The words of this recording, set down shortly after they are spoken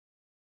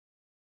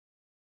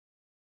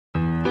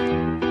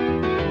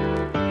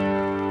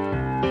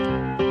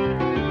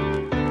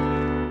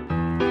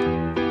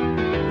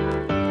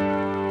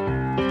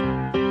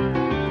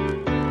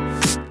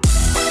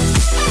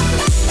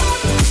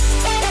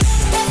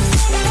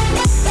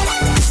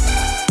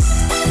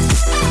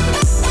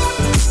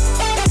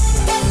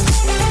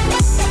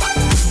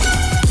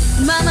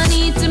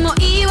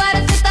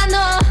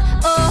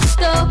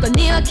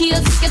気を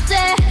つけて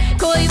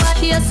恋は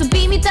火遊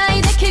びみた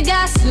いで怪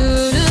我する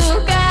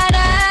から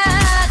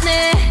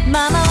ね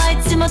ママはい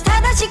つも正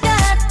しか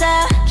っ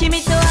た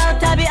君と会う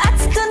たび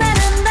熱くなる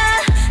んだ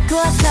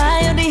怖さ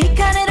より惹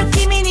かれる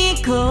君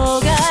に焦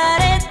が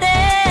れて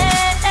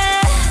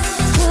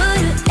震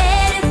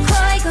える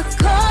恋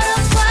心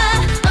は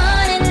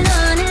俺の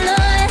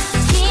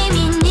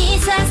君に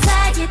捧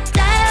げ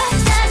たい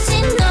私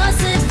の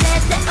全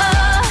てを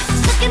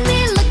Look at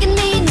me, look at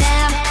me now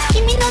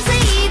君のせ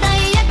いだ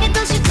よやけど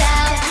しちゃ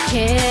う消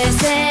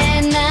せ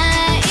な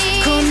い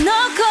この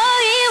恋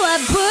は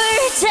プル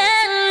ジャ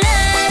ンナ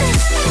ン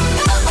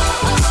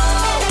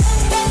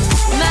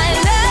My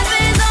love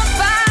is on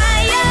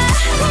fire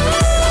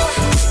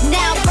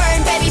Now burn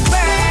baby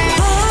burn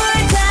プル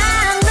ジャ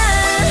ンナ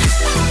ン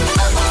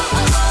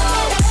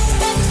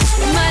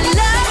My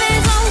love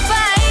is on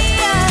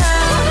fire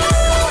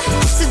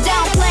So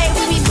don't play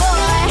with me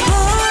boyプ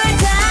ル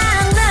ジャ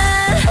ンナ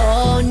ン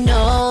Oh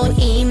no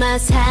今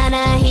さ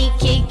ら引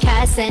き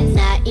返せ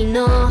ない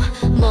の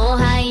も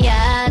は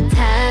や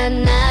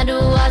単なる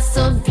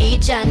遊び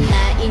じゃな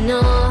い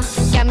の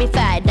Got me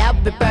fired up,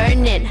 we're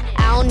burning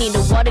I don't need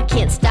the water,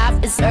 can't stop,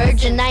 it's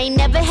urgent I ain't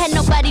never had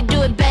nobody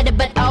do it better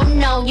But oh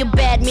no, you're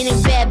bad,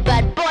 meaning bad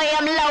But boy,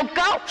 I'm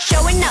loco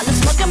Showing out, let's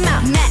smoke 'em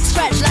out Max,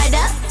 scratch, light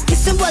up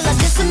Kissing while I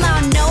diss 'em, I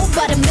don't know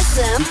but I miss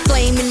 'em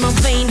Flame in my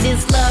vein,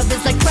 this love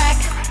is like crack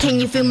Can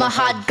you feel my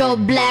heart go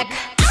black?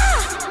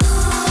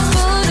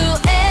 震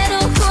える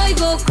恋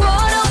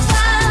心